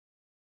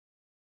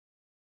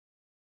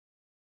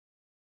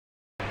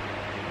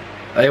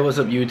Hey, what's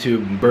up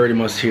YouTube? Birdie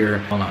Must here.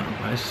 Hold on,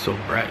 why is it so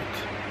bright?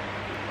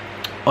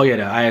 Oh yeah,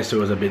 the ISO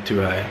was a bit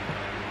too high.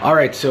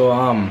 Alright, so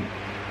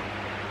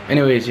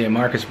anyways, yeah,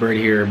 Marcus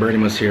Birdie here, Birdie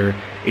Must here.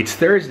 It's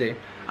Thursday,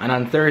 and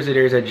on Thursday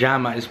there's a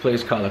jam at this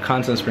place called the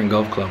Constant Spring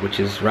Golf Club, which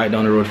is right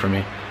down the road from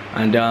me.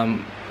 And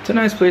it's a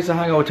nice place to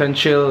hang out and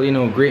chill, you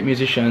know, great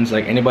musicians,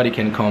 like anybody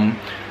can come.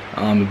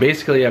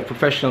 Basically you have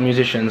professional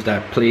musicians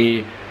that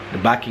play the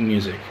backing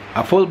music.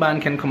 A full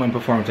band can come and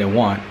perform if they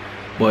want,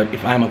 but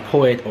if I'm a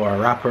poet or a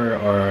rapper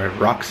or a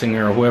rock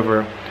singer or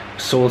whoever,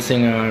 soul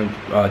singer,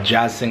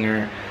 jazz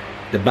singer,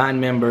 the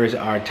band members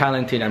are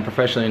talented and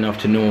professional enough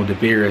to know the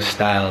various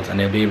styles, and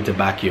they'll be able to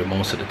back you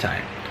most of the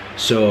time.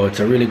 So it's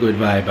a really good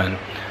vibe.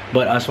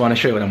 But I just want to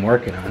show you what I'm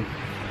working on.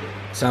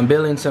 So I'm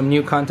building some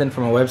new content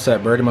for my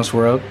website, Birdie Must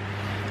World,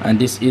 and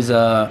this is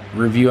a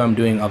review I'm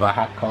doing of a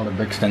hat called a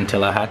Kingston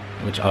hat,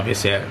 which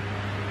obviously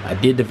I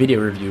did the video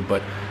review,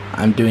 but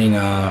I'm doing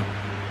a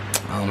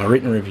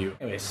written review.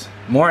 Anyways,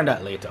 more on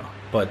that later,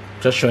 but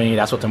just showing you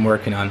that's what I'm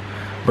working on.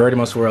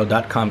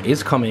 birdiemustworld.com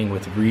is coming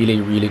with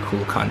really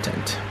cool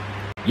content.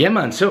 Yeah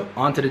man, so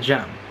on to the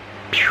jam.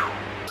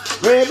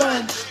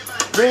 Ray-Ban,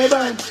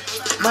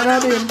 man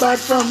I've been bad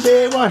from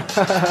day one.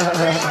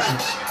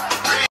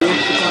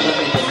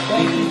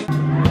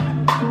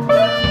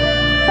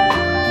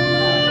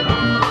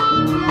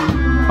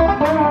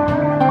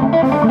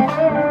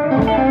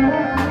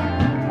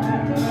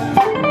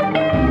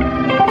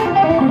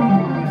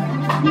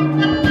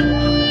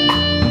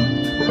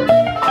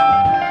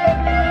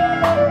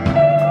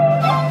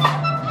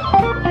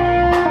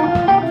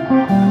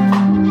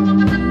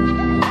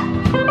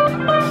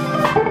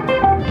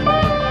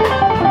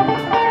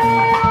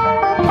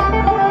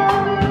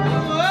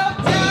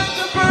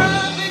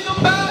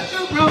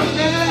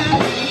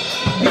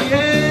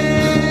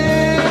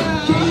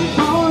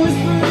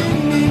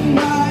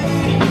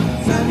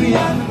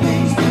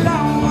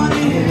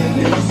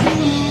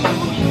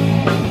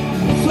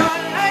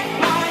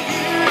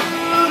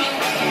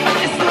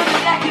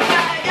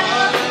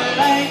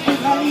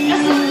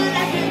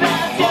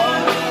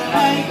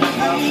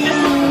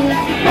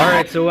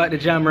 So at the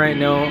jam right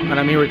now, and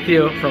I'm here with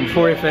Theo from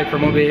 4Effect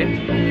from Obey.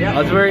 Yeah.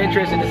 I was very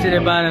interested to see the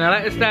band, and I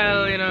like the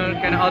style, you know,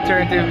 kind of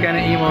alternative, kind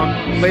of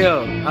emo. But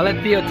yo, I'll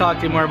let Theo talk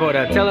to you more about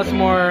that. Tell us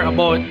more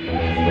about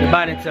the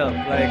band itself,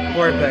 like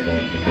 4Effect.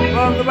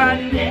 Well, the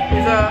band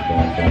is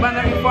a band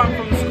that we formed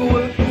from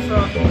school, so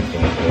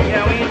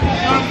yeah,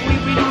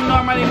 we do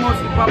normally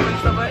mostly pop and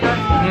stuff like that.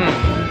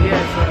 Yeah,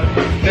 so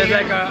there's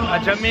like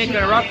a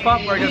Jamaican rock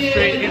pop or just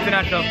straight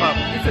international pop?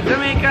 It's a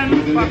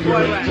Jamaican pop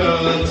boy band.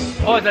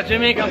 Oh, it's a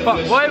Jamaican pop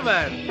boy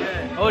band?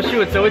 Yeah. Oh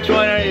shoot, so which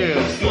one are you?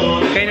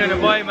 Okay, you know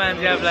the boy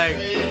bands, you have like,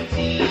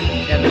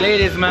 you have the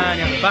ladies man,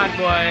 you have the bad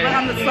boy.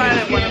 I'm the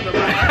silent one of the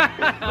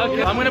band.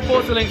 Okay. I'm gonna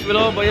post the links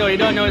below, but yo, you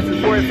don't know this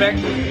is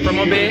 4Effect from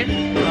Obey.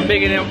 I'm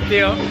big in it,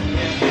 Theo.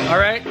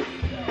 Alright?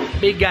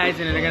 Big guys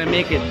in it, they're gonna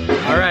make it.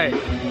 Alright,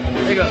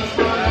 here you go.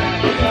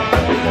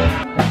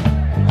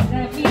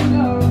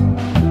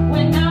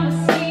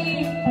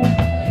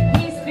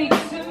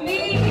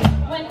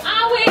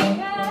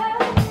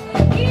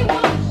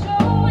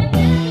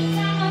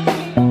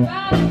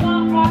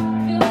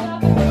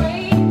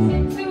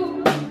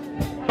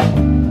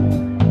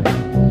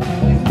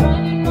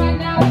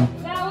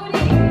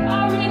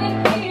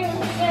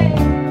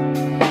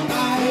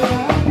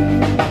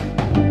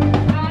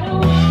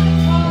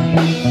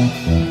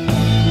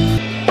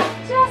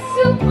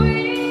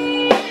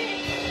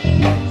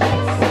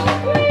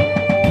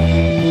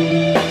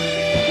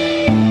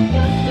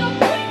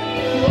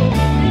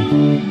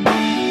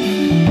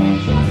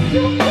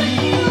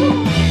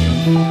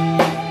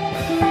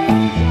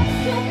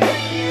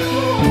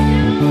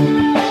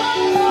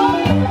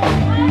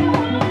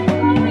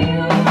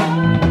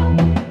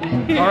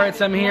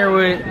 So I'm here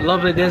with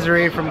lovely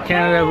Desireé from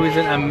Canada, who is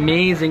an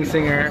amazing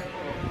singer,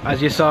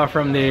 as you saw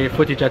from the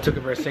footage I took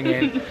of her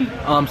singing.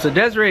 So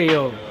Desireé,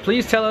 yo,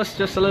 please tell us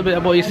just a little bit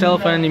about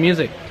yourself and the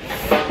music.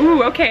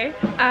 Ooh, okay.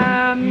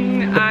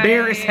 The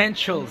bare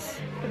essentials.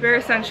 The bare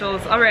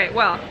essentials. All right.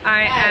 Well,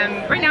 I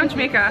am right now in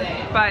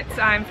Jamaica, but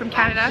I'm from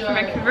Canada, from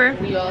Vancouver,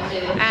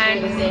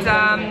 and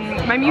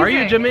my music. Are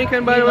you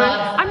Jamaican, by the way?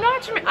 I'm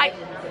not Jamaican.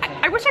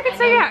 I wish I could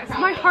say yes.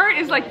 My heart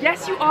is like,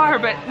 yes you are,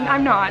 but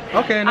I'm not.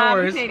 Okay, no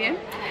worries. I'm Canadian.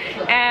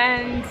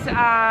 And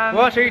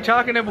what are you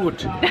talking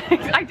about?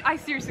 I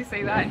seriously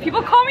say that.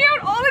 People call me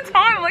out all the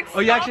time. I'm like,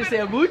 oh, you actually say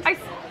about?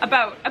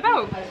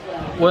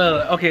 About.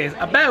 Well, okay,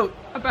 about.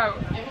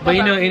 But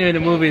you know in the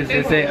movies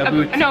they say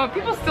about. No,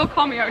 people still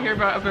call me out here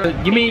about.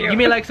 Give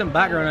me like some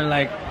background on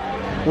like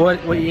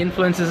what your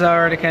influences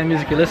are, the kind of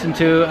music you listen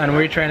to, and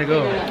where you're trying to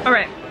go. All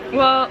right.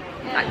 Well,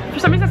 for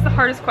some reason that's the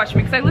hardest question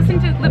because I listen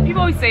to,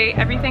 people always say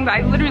everything, but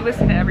I literally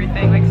listen to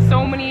everything, like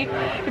so many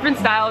different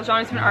styles,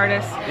 genres, different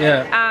artists.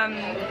 Yeah.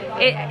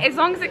 As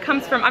long as it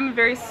comes from, I'm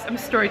a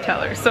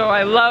storyteller, so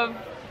I love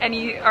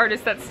any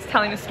artist that's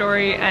telling a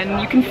story,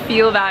 and you can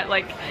feel that,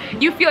 like,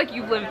 you feel like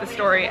you live the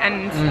story.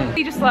 And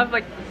you just love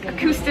like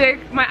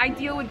acoustic. My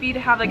ideal would be to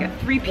have like a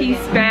 3-piece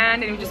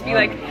band, and it would just be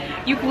like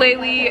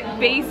ukulele,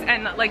 bass,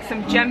 and like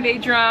some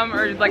djembe drum,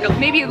 or like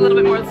maybe a little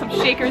bit more, some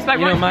shakers. But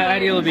you know, my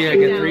ideal would be like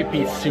a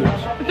 3-piece suit.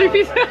 A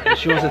 3-piece.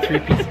 She wants a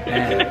 3-piece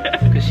band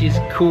because she's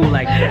cool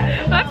like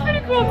that. That's pretty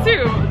cool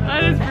too.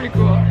 That is pretty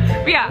cool.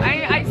 But yeah,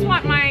 I just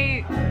want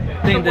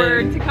the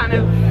word to kind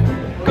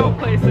of go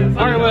places.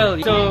 Alright,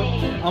 well, so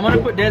I'm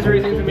gonna put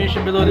Desiree's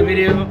information below the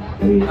video.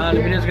 The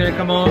video's gonna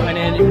come out, and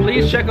then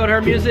please check out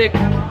her music.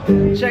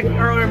 Check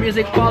out her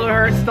music, follow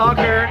her, stalk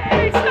her,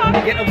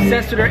 get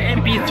obsessed with her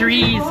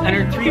MP3s and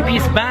her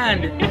 3-piece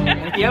band.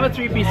 And if you have a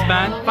 3-piece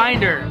band,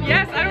 find her.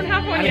 Yes, I don't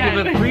have one and yet.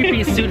 if you have a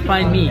 3-piece suit,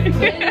 find me.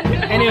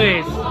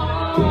 Anyways,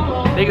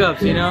 big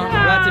ups, you know.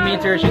 Glad to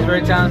meet her. She's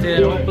very talented,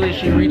 and hopefully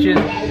she reaches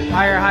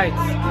higher heights.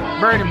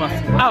 Birdiemus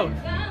out.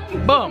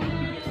 Boom.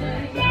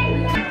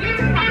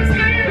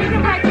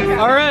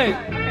 Alright,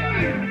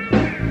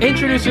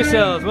 introduce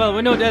yourselves. Well,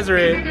 we know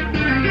Desireé.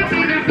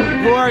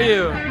 Who are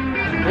you?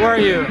 Who are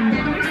you?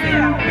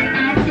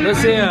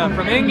 Lucia,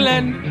 from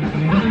England.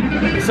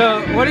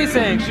 So, what are you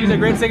saying? She's a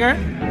great singer?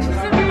 She's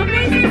an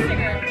amazing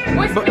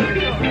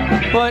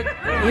singer. But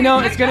you know,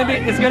 it's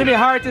gonna be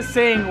hard to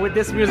sing with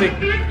this music.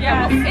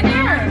 Yeah, in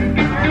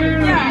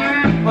there.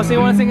 Yeah. Oh, so you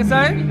want to sing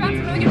inside? We found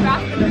some really good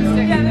bathrooms.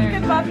 Yeah, there's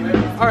good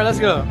bathrooms. Alright, let's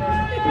go.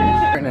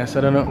 Darkness,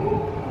 I don't know.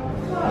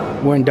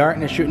 We're in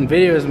darkness shooting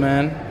videos,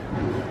 man.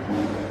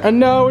 And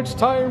now it's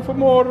time for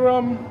more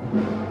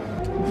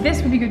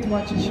This would be good to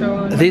watch a show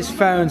on. these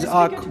phones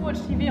are Good to watch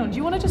TV on. Do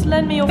you want to just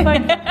lend me your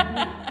phone?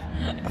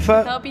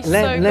 That'll be so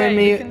lend great.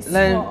 me We can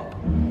swap.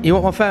 you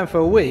want my phone for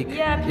a week?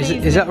 Yeah, Is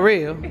please. that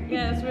real?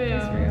 Yeah, it's real.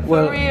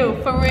 Well,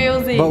 For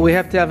realsies. But we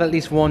have to have at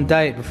least one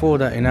date before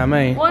that, you know what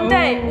I mean? One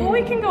date. Well,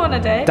 we can go on a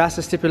date. That's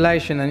a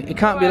stipulation, and it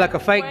can't be like a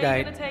fake Where are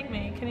you date. gonna take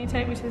me? Can you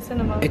take me to the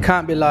cinema? It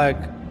can't be like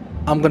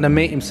I'm gonna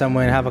meet him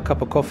somewhere and have a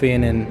cup of coffee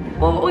and then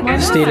Well, we can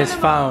steal go his to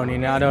the phone, you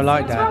know, I don't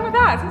like What's wrong with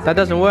that. that? That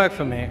doesn't work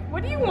for me.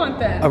 What do you want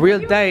then? A real What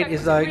do you date expect? is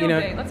What's a like, you real know,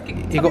 date? Let's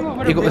you tell me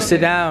what a got to real sit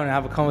date down and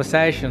have a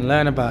conversation,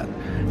 learn about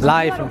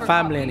life and over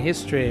family coffee. and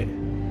history.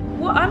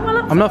 Well, I'm well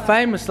up I'm for not that.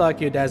 famous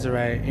like you,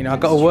 Desiree. You know, I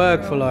got to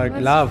work for like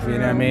love, you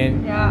know what I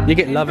mean? Yeah. You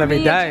get love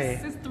every day.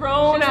 It's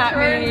thrown at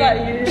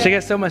me. She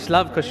gets so much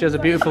love because she has a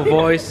beautiful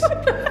voice.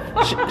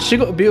 she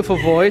got a beautiful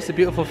voice, a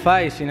beautiful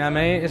face, you know what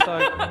I mean? It's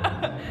like,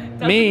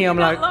 me, I'm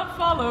like, Love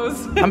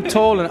follows. I'm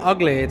tall and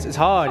ugly, it's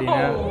hard, you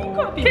know? You've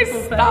got a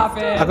beautiful Stop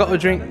face. it. I got to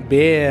drink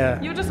beer.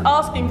 You're just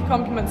asking for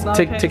compliments now.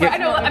 To okay? get- I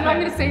know, I'm not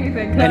gonna say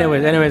anything.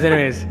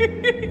 Anyways.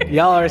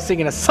 Y'all are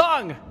singing a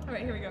song!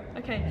 Alright, here we go.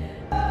 Okay.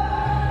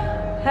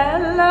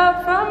 Hello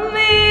from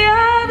the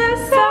other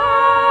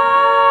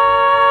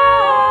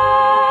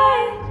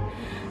side.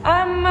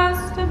 I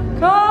must have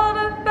called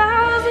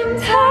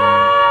 1,000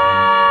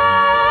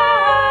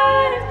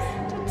 times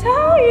to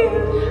tell you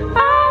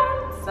I'm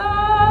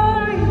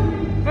sorry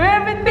for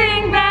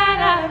everything that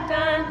I've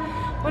done.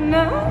 When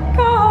I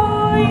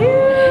call, you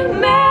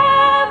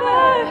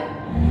never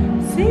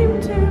seem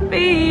to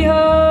be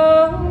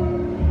home.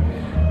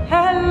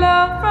 Hello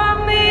from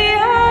the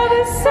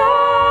other side.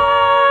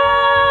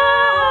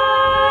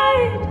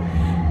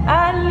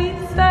 At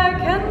least I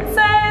can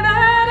say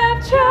that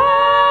I've tried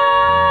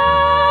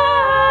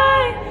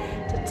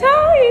to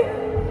tell you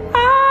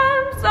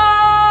I'm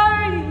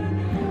sorry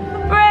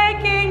for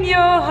breaking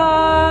your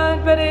heart,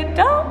 but it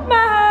don't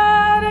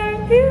matter.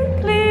 You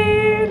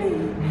clearly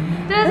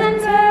doesn't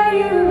tear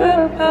you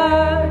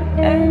apart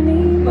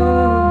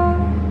anymore.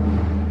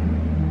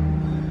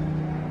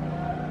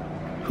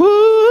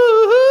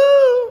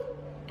 Woo-hoo.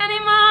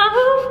 Anymore.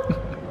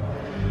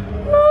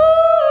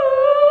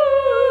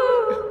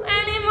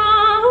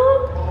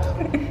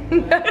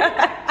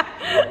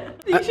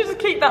 You should just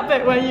keep that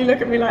bit where you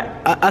look at me like.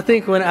 I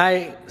think when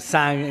I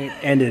sang, it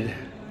ended.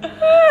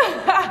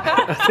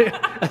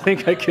 I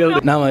think I killed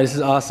it. No man, this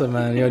is awesome,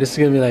 man. Yo, this is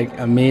gonna be like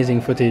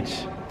amazing footage.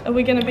 Are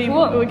we gonna be?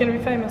 Are we gonna be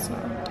famous now?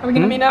 Are we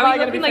gonna be? Are we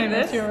gonna be looking like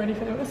famous? this? You're already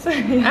famous.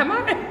 Am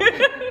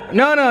I?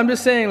 No, I'm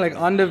just saying like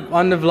on the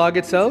vlog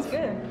itself.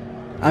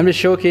 I'm just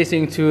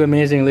showcasing two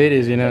amazing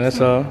ladies, you know,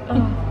 that's all.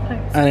 Oh,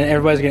 thanks. And then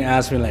everybody's gonna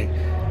ask me like,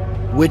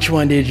 which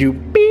one did you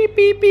beep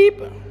beep beep?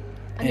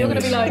 And you're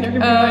gonna be Anyways,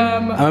 like,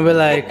 I'm gonna be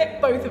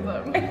like both of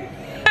them.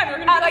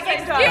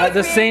 at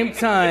the same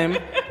time,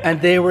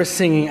 and they were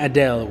singing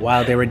Adele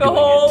while they were doing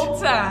it.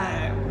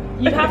 time.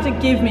 You'd have to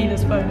give me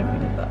this phone if we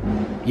did that.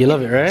 You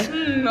love it, right?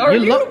 Or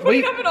you love-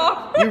 putting wait. up and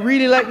off. You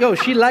really like? Yo,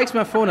 she likes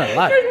my phone a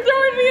lot. You're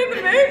throwing me in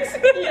the mix.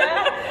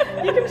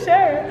 Yeah, you can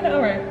share it.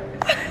 Alright.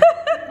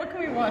 What can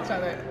we watch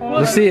on it?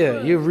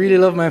 Lucia, you really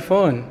love my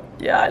phone.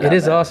 Yeah, I It love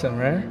is awesome,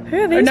 right? Who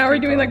are Or these? now we're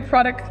doing like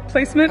product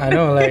placement. I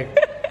know, like.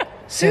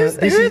 So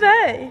Who are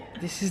they?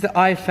 This is the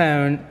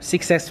iPhone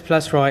 6S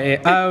Plus right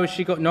here. Oh,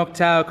 she got knocked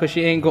out because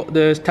she ain't got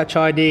the Touch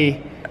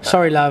ID.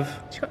 Sorry, love.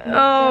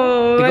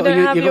 Oh, You I got don't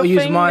have to your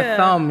use my finger.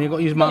 thumb. You got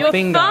to use my Your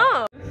finger.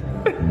 thumb.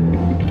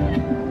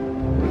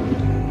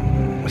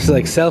 It's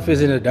like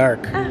selfies in the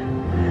dark.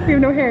 We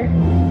have no hair.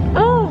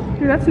 Oh,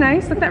 We that's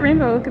nice. Look at that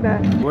rainbow. Look at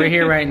that. We're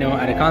here right now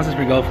at the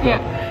Kingston Golf Club.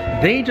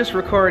 Yeah. They just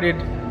recorded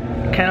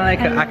kind of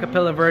like an a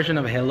cappella version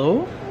of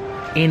Hello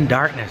in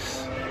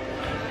Darkness.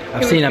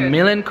 I've seen a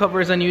million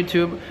covers on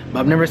YouTube, but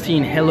I've never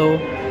seen Hello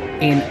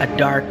in a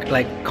dark,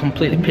 like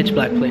completely pitch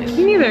black place.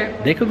 Me neither.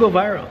 They could go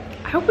viral.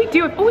 I hope we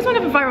do. I've always wanted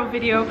to have a viral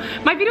video.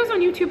 My videos on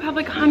YouTube have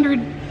like 100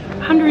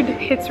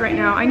 hits right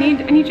now. I need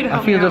you to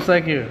help me I feel out. just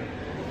like you.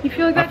 You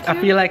feel like that too?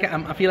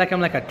 I feel like I'm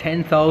like a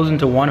 10,000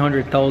 to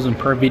 100,000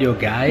 per video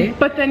guy.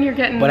 But then you're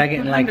getting. But I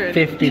get like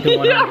 50 to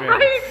 100. Yeah,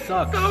 right.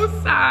 Sucks.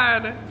 So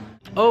sad.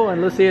 Oh,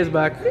 and Lucia's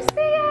back. Lucia.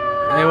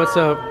 Hey, what's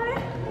up?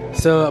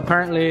 So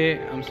apparently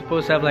I'm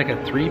supposed to have like a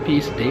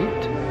 3-piece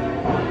date.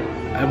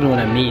 I don't know what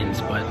that means,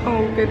 but.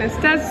 Oh goodness,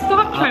 Des,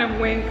 stop trying to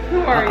wink. Who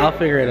are you? I'll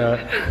figure it out.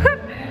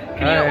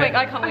 Can you wink?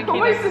 I can't wink either.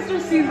 My sister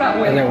sees that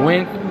wink. And then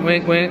wink,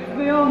 wink, wink.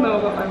 They all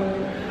know that I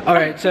wink.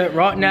 Alright, so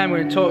right now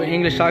we're talking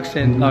English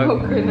accent. Like, Oh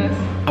goodness.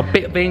 a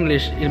bit of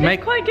English. He's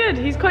quite good.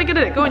 He's quite good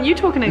at it. Go on, you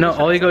talk in English.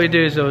 No, all you gotta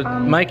do is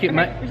make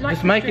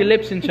your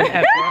lips into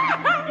F.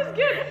 Right? That's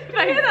good. Did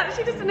I hear that?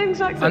 She just an English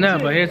accent. I know,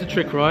 too. but here's the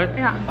trick, right?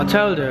 Yeah. I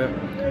told her,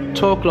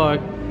 talk like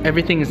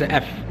everything is an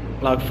F.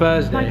 Like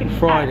Thursday, Like an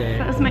Friday. F.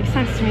 That doesn't make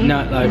sense to me.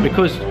 No, like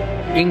because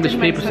English Didn't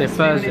make people say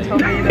sense to me when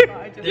they Thursday. told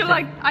me that. You're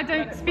like, I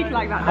don't speak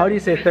like that. How do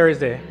you say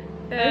Thursday?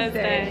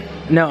 Thursday.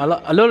 No,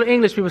 a lot of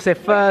English people say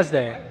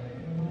Thursday.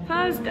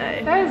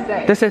 Thursday.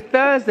 Thursday. They say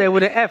Thursday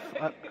with an F.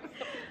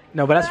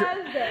 No, but that's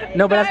Thursday.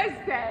 no, but that's.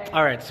 Thursday.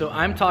 All right, so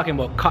I'm talking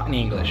about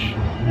Cockney English.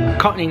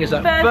 Cockney English is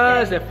like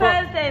Thursday.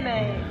 Thursday,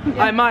 mate.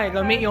 I might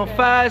gonna meet you on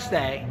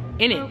Thursday,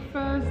 innit? Oh,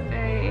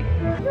 Thursday.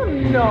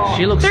 No.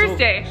 She looks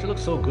Thursday. she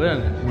looks so good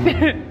on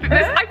it.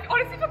 I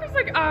honestly feel there's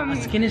like Her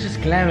skin is just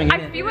glamming.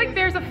 I feel like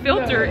there's a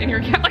filter in your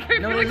cat. Like I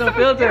No, feel there's like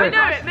no filter. I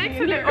know, it makes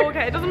it look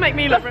okay. It doesn't make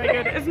me look very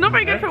good. It's not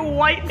very good for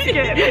white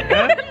skin.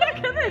 Huh?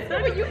 Look at this.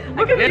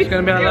 Look at Yeah, it's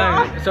gonna be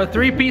online. So a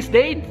 3-piece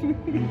date.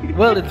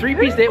 Well, the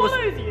 3-piece date was.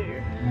 follows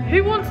you?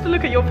 Who wants to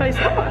look at your face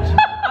that much?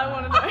 I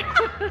want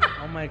to know.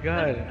 Oh my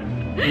god.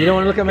 You don't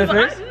want to look at my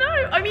face? No,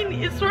 I mean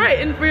it's right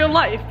in real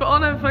life, but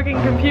on a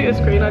fucking computer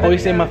screen. I don't Oh, you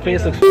say my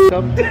face looks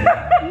up?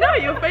 No,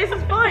 your face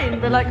is fine,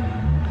 but like.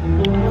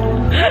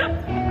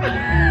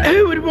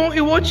 Who would want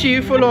to watch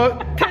you for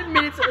like 10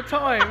 minutes at a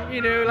time?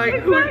 You know, like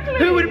Exactly.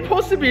 who would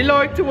possibly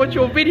like to watch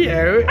your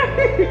video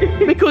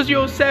because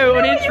you're so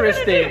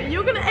uninteresting?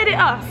 You're gonna edit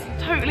us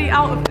totally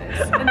out of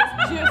this, and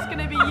it's just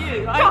gonna be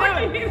you. I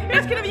know it.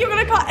 It's gonna be. You're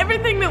gonna cut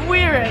everything that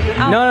we're in.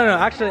 Out. No,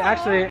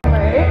 actually.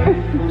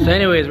 So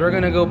anyways, we're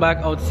gonna go back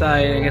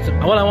outside and get some.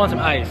 Well, I want some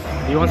ice.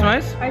 Do you want some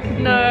ice?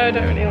 No, I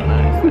don't really want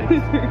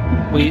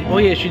ice. Oh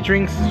yeah, she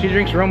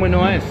drinks rum with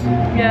no ice.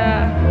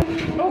 Yeah.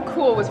 oh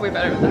cool was way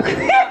better than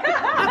that.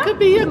 I could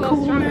be a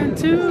cool man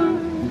too.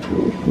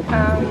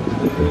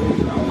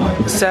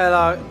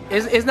 So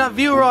is that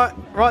view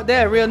right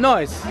there real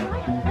nice?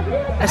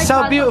 It's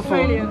so beautiful.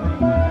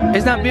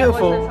 It's not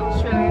beautiful.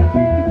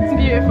 It's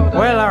beautiful.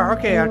 Well,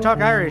 okay, I'll talk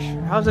Irish.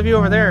 How's the view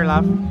over there,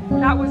 love?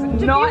 That was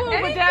not over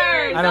anything.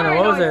 there. I don't know,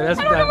 what was it? That's,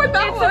 I don't know what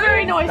that was. It's a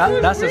very nice.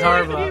 that's just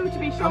really horrible. view, to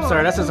be sure. I'm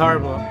sorry, that's just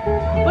horrible.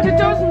 But it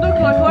doesn't look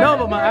like. No,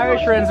 but my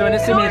Irish friends, when they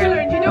see me,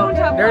 Ireland, you don't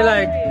have. they're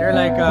like,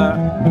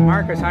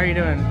 Marcus, how are you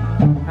doing?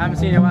 I haven't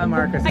seen you in a while,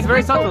 Marcus. It's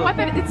very subtle.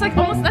 It's like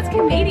almost, that's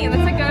Canadian.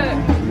 That's like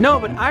a. No,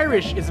 but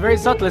Irish is very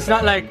subtle. It's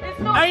not like,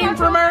 not I'm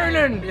from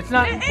Ireland. It's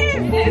not.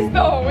 It is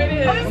though, it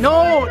is.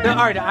 No, the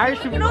Irish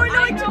people. I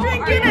like to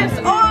drink Guinness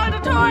all the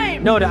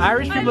time. No, the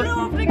Irish I people.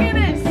 love the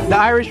Guinness. The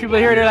Irish people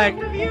here, they're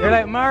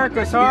like,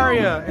 Marcus, how are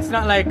you? It's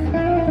not like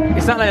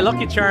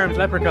Lucky Charms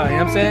leprechaun. You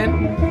know what I'm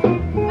saying?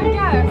 I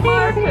guess.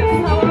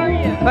 Marcus, how are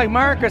you? Like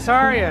Marcus, how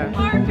are you?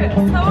 Marcus,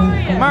 how are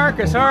you?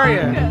 Marcus, how are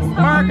you?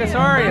 Marcus,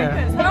 how are you?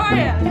 Marcus, how are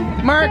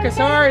you? Marcus,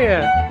 how are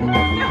you?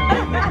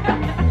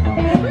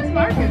 Who's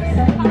Marcus?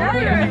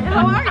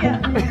 How are you?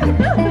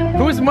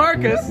 Who's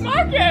Marcus?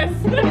 Marcus!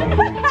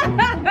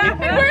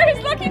 Where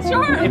is Lucky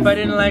Charms? If I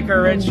didn't like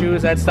her red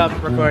shoes, I'd stop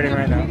recording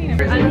right now.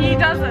 And he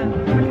doesn't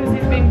because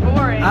he's being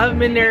boring. I've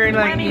been there in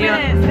like 20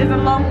 eons. minutes is a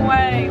long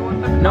way.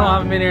 What the No,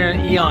 I've been there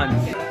in eons.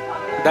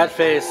 That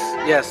face,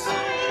 yes.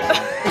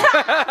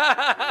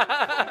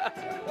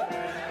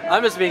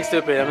 I'm just being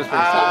stupid. I'm just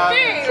being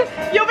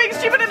stupid. You're being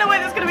stupid in a way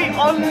that's going to be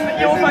on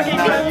your fucking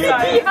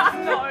website. It's not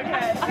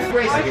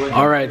okay.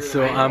 Alright,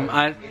 so I'm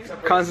at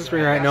Kingston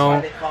Spring right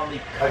now.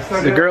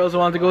 The girls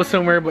want to go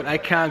somewhere, but I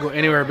can't go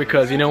anywhere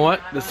because you know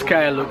what? The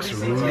sky looks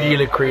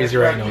really crazy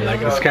right now. Like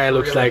the sky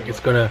looks like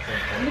it's gonna,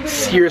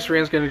 serious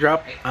rain's gonna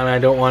drop, and I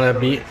don't want to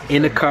be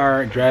in the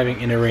car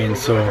driving in the rain.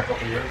 So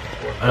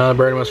another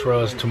Bird Must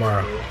Roll is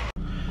tomorrow.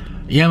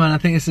 Yeah, man, I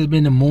think this has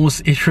been the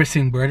most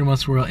interesting Bird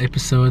Must Roll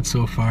episode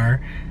so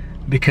far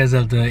because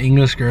of the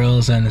English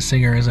girls and the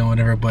singers and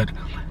whatever. But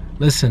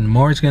listen,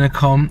 more is gonna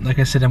come. Like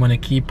I said, I'm gonna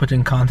keep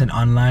putting content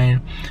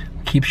online,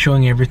 keep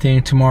showing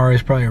everything. Tomorrow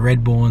is probably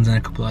Red Bones and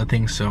a couple other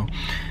things. So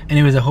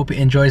anyways, I hope you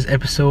enjoy this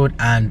episode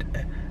and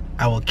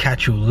I will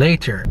catch you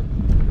later.